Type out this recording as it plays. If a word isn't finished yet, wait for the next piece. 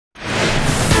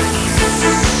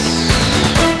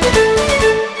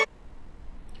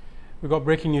We got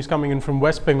breaking news coming in from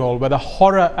West Bengal, where the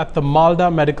horror at the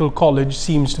Malda Medical College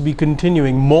seems to be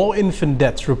continuing. More infant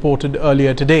deaths reported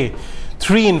earlier today.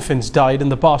 3 infants died in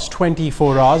the past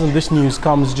 24 hours, and this news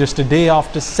comes just a day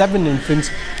after 7 infants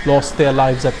lost their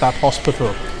lives at that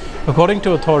hospital. According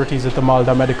to authorities at the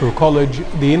Malda Medical College,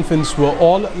 the infants were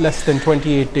all less than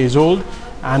 28 days old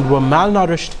and were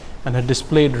malnourished and had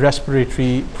displayed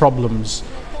respiratory problems.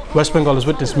 West Bengal has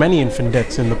witnessed many infant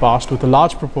deaths in the past, with a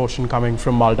large proportion coming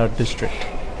from Malda district.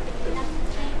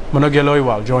 Manogya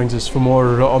Loiwal joins us for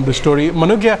more on the story.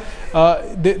 Manogya,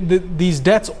 these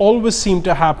deaths always seem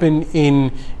to happen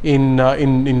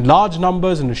in large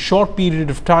numbers in a short period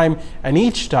of time, and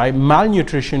each time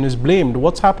malnutrition is blamed.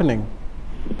 What's happening?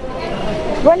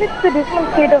 Well, it's the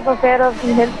dismal state of affairs of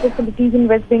the health facilities in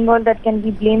West Bengal that can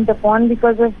be blamed upon,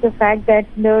 because of the fact that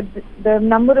the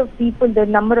number of people, the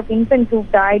number of infants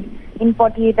who've died in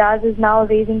 48 hours is now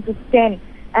raising to 10.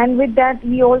 And with that,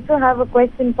 we also have a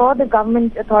question for the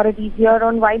government authorities here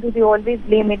on why do they always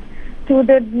blame it to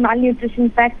the malnutrition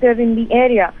factor in the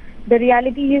area. The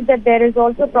reality is that there is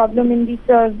also a problem in the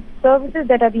services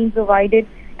that are being provided,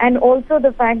 and also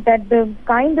the fact that the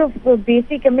kind of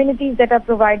basic amenities that are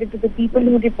provided to the people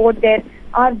who report there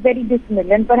are very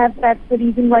dismal. And perhaps that's the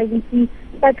reason why we see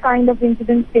such kind of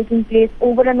incidents taking place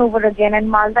over and over again. And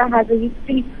Malda has a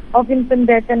history of infant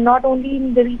deaths, and not only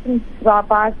in the recent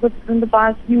past, but in the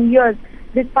past few years.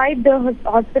 Despite the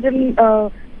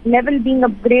hospital level being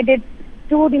upgraded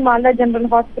to the Malda General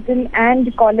Hospital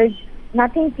and college,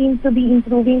 nothing seems to be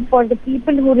improving for the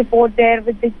people who report there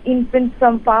with the infants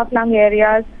from far-flung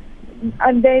areas.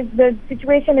 And the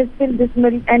situation is still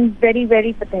dismal and very,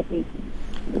 very pathetic.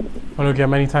 Manogya,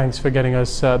 many thanks for getting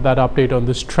us that update on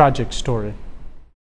this tragic story.